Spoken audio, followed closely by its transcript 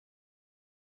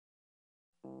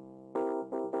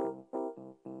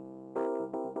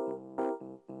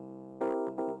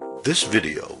This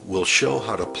video will show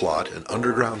how to plot an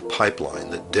underground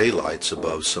pipeline that daylights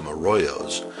above some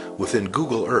arroyos within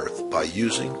Google Earth by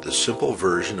using the simple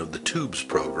version of the Tubes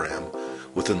program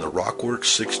within the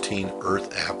RockWorks16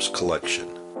 EarthApps collection.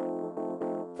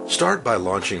 Start by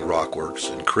launching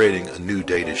RockWorks and creating a new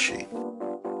datasheet.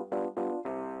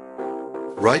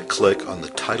 Right-click on the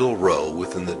title row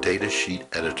within the datasheet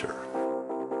editor.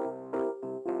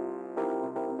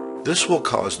 This will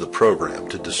cause the program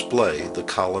to display the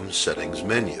column settings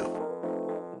menu.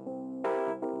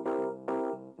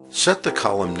 Set the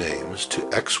column names to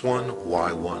X1,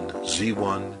 Y1,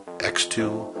 Z1,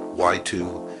 X2,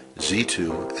 Y2,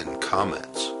 Z2, and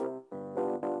comments.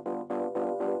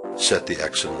 Set the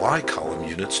X and Y column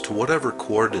units to whatever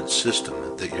coordinate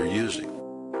system that you're using.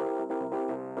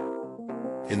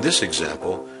 In this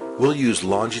example, we'll use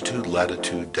longitude,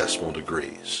 latitude, decimal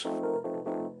degrees.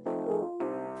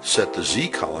 Set the Z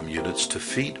column units to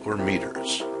feet or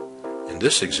meters. In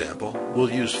this example,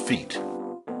 we'll use feet.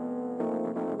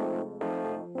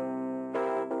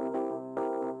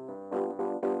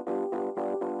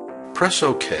 Press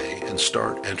OK and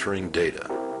start entering data.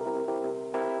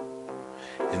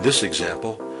 In this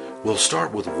example, we'll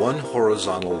start with one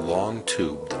horizontal long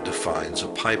tube that defines a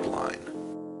pipeline.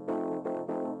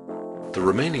 The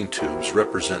remaining tubes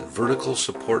represent vertical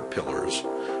support pillars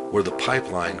where the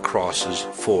pipeline crosses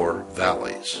 4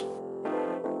 valleys.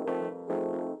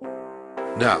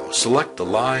 Now select the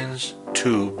Lines,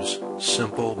 Tubes,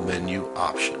 Simple menu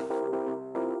option.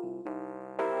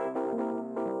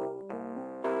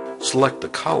 Select the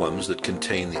columns that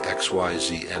contain the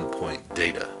XYZ endpoint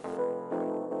data.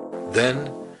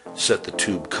 Then set the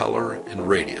tube color and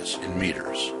radius in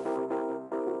meters.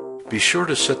 Be sure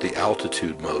to set the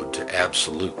altitude mode to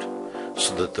absolute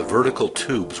so that the vertical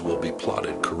tubes will be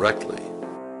plotted correctly.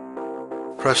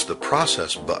 Press the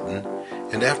Process button,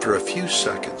 and after a few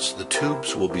seconds the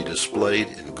tubes will be displayed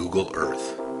in Google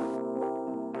Earth.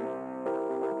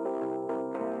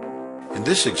 In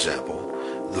this example,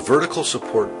 the vertical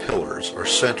support pillars are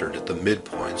centered at the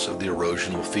midpoints of the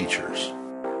erosional features.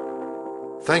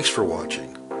 Thanks for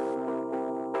watching.